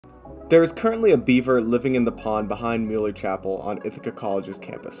There is currently a beaver living in the pond behind Mueller Chapel on Ithaca College's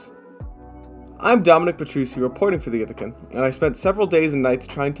campus. I'm Dominic Petrucci reporting for the Ithacan, and I spent several days and nights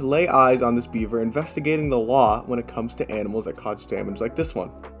trying to lay eyes on this beaver, investigating the law when it comes to animals that cause damage like this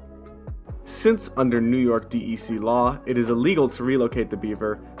one. Since under New York DEC law, it is illegal to relocate the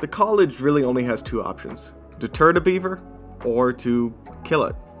beaver, the college really only has two options: deter the beaver or to kill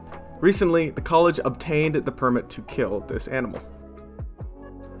it. Recently, the college obtained the permit to kill this animal.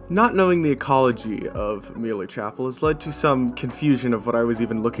 Not knowing the ecology of Mueller Chapel has led to some confusion of what I was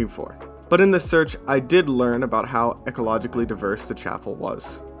even looking for. But in this search, I did learn about how ecologically diverse the chapel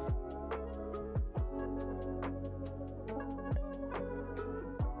was.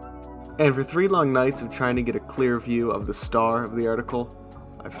 And for 3 long nights of trying to get a clear view of the star of the article,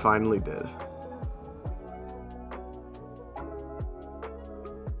 I finally did.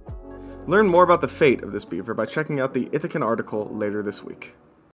 Learn more about the fate of this beaver by checking out the Ithacan article later this week.